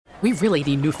We really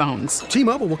need new phones.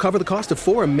 T-Mobile will cover the cost of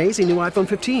 4 amazing new iPhone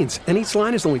 15s, and each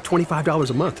line is only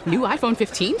 $25 a month. New iPhone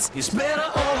 15s? It's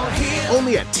better over here.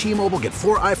 Only at T-Mobile, get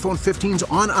 4 iPhone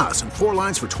 15s on us and 4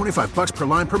 lines for $25 per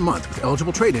line per month with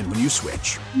eligible trade-in when you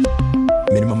switch.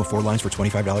 Minimum of 4 lines for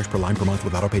 $25 per line per month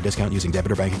with autopay discount using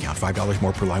debit or bank account. $5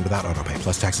 more per line without autopay,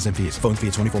 plus taxes and fees. Phone fee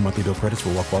at 24 monthly bill credits for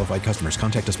well-qualified customers.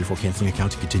 Contact us before canceling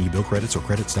account to continue bill credits or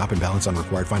credit stop and balance on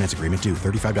required finance agreement due.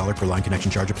 $35 per line connection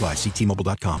charge applies. See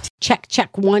T-Mobile.com.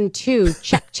 Check, 1, 2,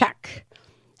 check.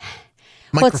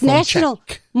 Well, it's Microphone National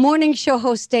check. Morning Show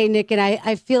Host Day, Nick, and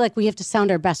I feel like we have to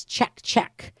sound our best.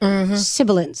 Check.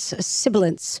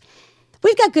 Sibilance.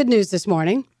 We've got good news this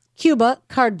morning. Cuba,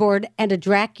 cardboard, and a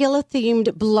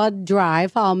Dracula-themed blood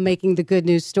drive, all making the good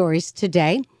news stories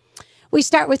today. We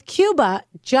start with Cuba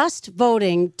just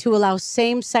voting to allow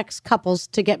same-sex couples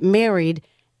to get married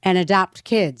and adopt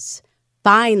kids.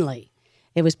 Finally.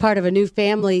 It was part of a new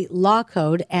family law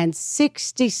code, and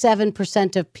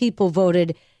 67% of people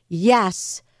voted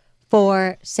yes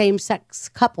for same-sex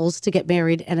couples to get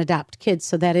married and adopt kids.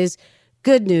 So that is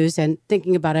good news, and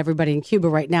thinking about everybody in Cuba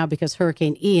right now because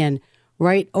Hurricane Ian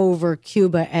right over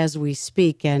Cuba as we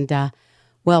speak. And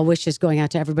well wishes going out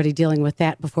to everybody dealing with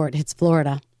that before it hits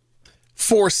Florida.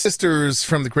 4 sisters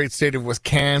from the great state of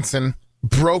Wisconsin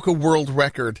broke a world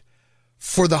record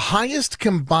for the highest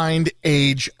combined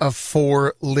age of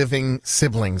 4 living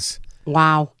siblings.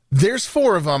 Wow. There's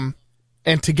 4 of them,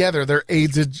 and together their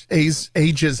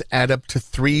ages add up to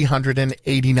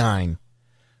 389.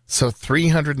 So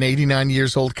 389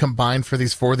 years old combined for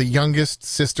these 4. The youngest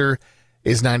sister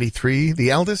is 93.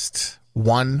 The eldest,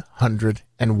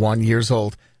 101 years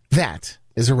old. That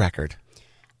is a record.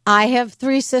 I have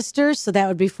 3 sisters, so that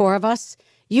would be 4 of us.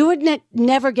 You would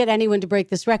never get anyone to break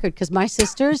this record because my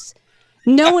sisters,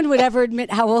 no one would ever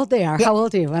admit how old they are. How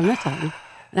old are you? I'm not telling you.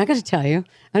 I'm not going to tell you.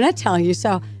 I'm not telling you.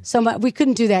 So we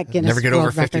couldn't do that Guinness Never get World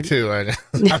over 52.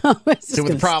 No, it's See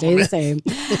what the problem stay is.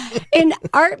 the same. An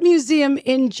art museum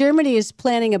in Germany is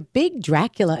planning a big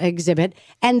Dracula exhibit,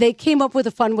 and they came up with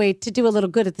a fun way to do a little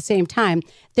good at the same time.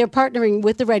 They're partnering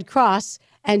with the Red Cross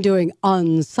and doing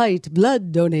on-site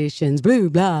blood donations, blah,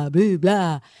 blah, blah,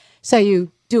 blah. So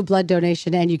you do a blood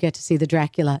donation, and you get to see the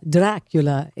Dracula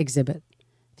exhibit.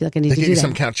 I feel like I need They to give do you that.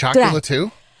 some Count Chocula,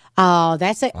 too? Oh,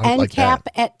 that's an I end like cap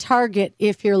that. at Target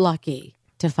if you're lucky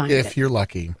to find it. If you're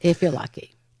lucky. If you're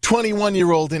lucky.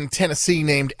 21-year-old in Tennessee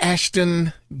named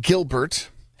Ashton Gilbert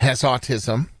has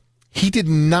autism. He did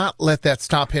not let that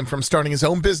stop him from starting his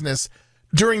own business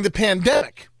during the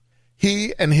pandemic.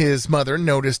 He and his mother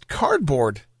noticed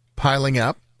cardboard piling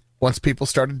up once people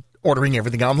started ordering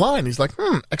everything online. He's like,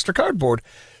 extra cardboard.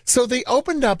 So they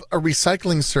opened up a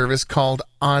recycling service called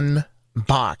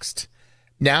Unboxed.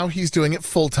 Now he's doing it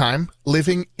full-time,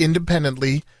 living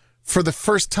independently. For the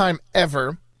first time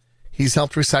ever, he's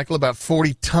helped recycle about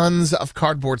 40 tons of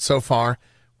cardboard so far,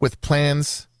 with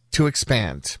plans to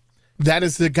expand. That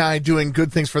is the guy doing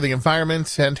good things for the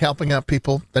environment and helping out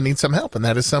people that need some help, and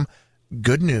that is some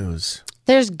good news.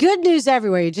 There's good news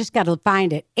everywhere. You just got to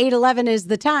find it. 8:11 is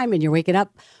the time, and you're waking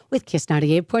up with Kiss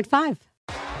 98.5.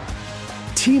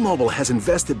 T-Mobile has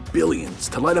invested billions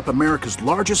to light up America's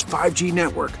largest 5G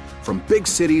network, from big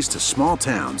cities to small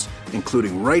towns,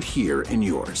 including right here in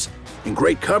yours. And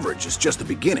great coverage is just the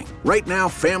beginning. Right now,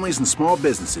 families and small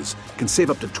businesses can save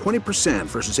up to 20%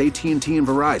 versus AT&T and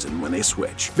Verizon when they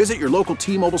switch. Visit your local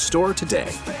T-Mobile store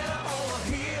today.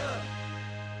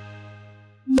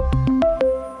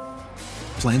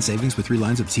 Plan savings with 3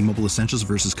 lines of T-Mobile Essentials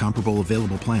versus comparable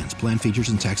available plans. Plan features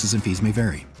and taxes and fees may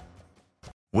vary.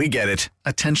 We get it.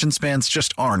 Attention spans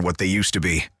just aren't what they used to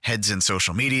be. Heads in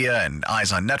social media and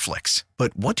eyes on Netflix.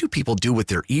 But what do people do with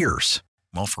their ears?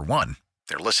 Well, for one,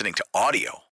 they're listening to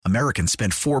audio. Americans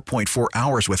spend 4.4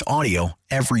 hours with audio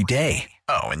every day.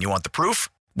 Oh, and you want the proof?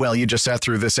 Well, you just sat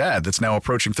through this ad that's now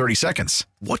approaching 30 seconds.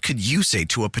 What could you say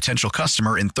to a potential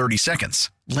customer in 30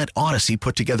 seconds? Let Odyssey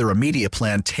put together a media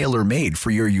plan tailor-made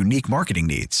for your unique marketing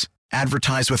needs.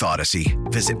 Advertise with Odyssey.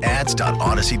 Visit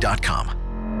ads.odyssey.com.